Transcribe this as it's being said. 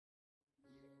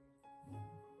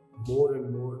more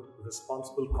and more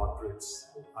responsible corporates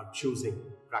are choosing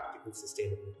practical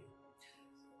sustainability.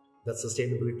 The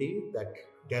sustainability that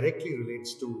directly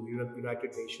relates to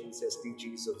United Nations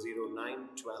SDGs of 0, 9,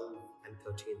 12 and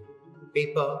 13.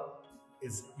 Paper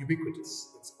is ubiquitous.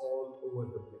 It's all over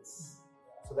the place.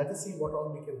 So let us see what all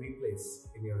we can replace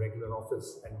in your regular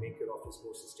office and make your office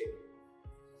more sustainable.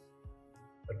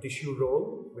 A tissue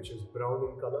roll, which is brown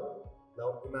in color.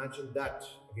 Now imagine that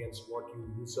against what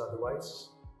you use otherwise.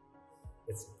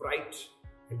 It's bright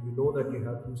and you know that you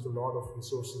have used a lot of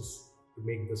resources to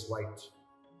make this white.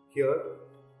 Here,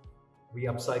 we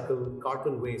upcycle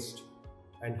carton waste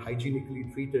and hygienically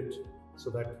treat it so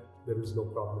that there is no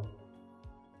problem.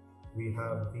 We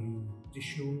have the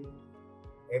tissue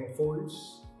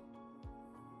M-folds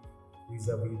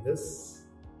vis-a-vis this.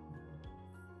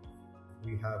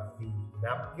 We have the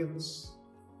napkins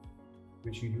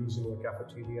which you use in your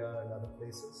cafeteria and other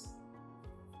places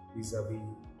vis-a-vis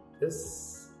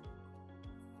this.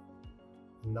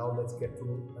 Now let's get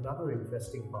to another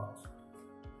interesting part.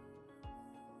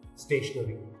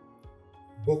 Stationery,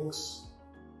 books,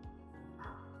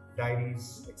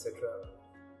 diaries, etc.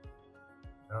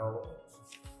 Now,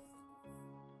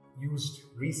 used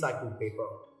recycled paper,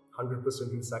 100%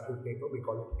 recycled paper, we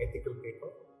call it ethical paper.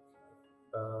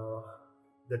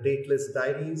 The dateless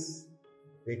diaries,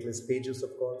 dateless pages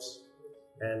of course,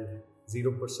 and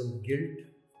 0% gilt,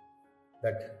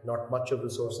 that not much of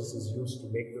resources is used to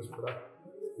make this product.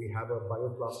 We have a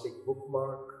bioplastic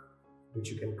bookmark which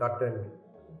you can cut and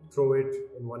throw it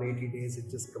in 180 days, it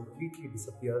just completely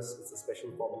disappears. It's a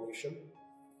special formulation.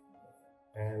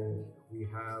 And we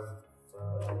have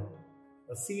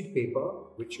a seed paper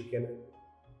which you can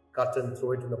cut and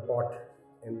throw it in a pot.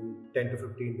 In 10 to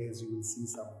 15 days you will see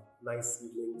some nice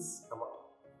seedlings come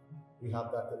up. We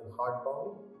have that in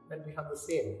hardbound and we have the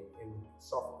same in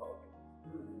softbound.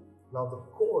 Now the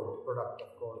core product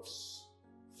of course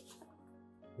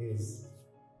is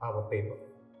our paper.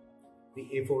 The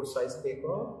A4 size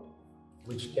paper,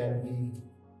 which can be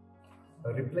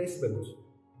a replacement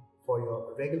for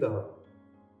your regular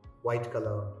white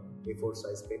color A4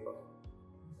 size paper.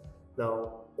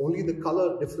 Now, only the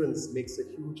color difference makes a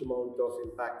huge amount of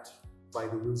impact by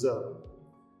the user,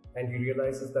 and he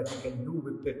realizes that he can do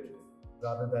with it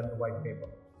rather than the white paper.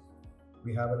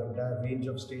 We have an entire range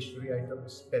of stationery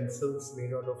items, pencils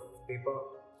made out of paper,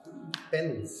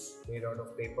 pens made out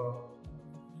of paper.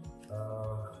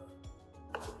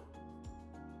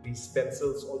 These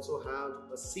pencils also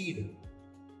have a seed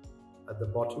at the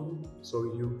bottom, so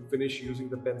you finish using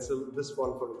the pencil. This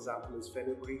one, for example, is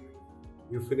fenugreek.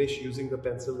 You finish using the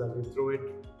pencil and you throw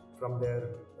it. From there,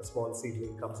 a small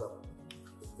seedling comes up.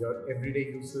 Your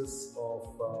everyday uses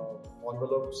of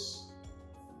envelopes,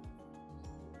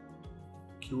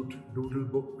 cute doodle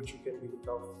book which you can give it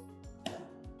out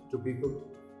to people,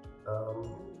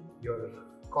 your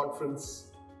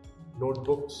conference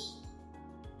notebooks.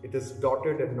 It is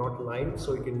dotted and not lined,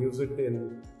 so you can use it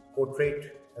in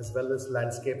portrait as well as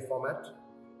landscape format.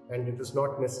 And it is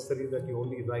not necessary that you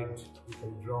only write, you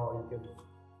can draw, you can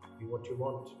do what you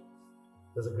want.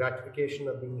 There's a gratification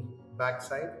at the back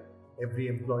side. Every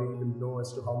employee will know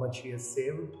as to how much he has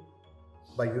saved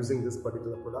by using this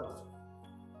particular product.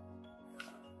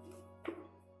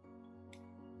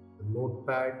 The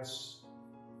notepads,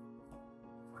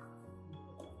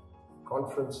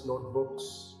 conference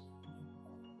notebooks.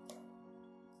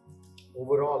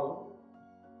 Overall,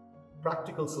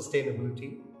 practical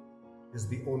sustainability is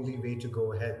the only way to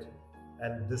go ahead,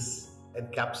 and this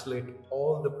encapsulates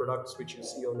all the products which you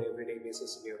see on an everyday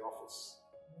basis in your office.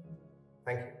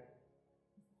 Thank you.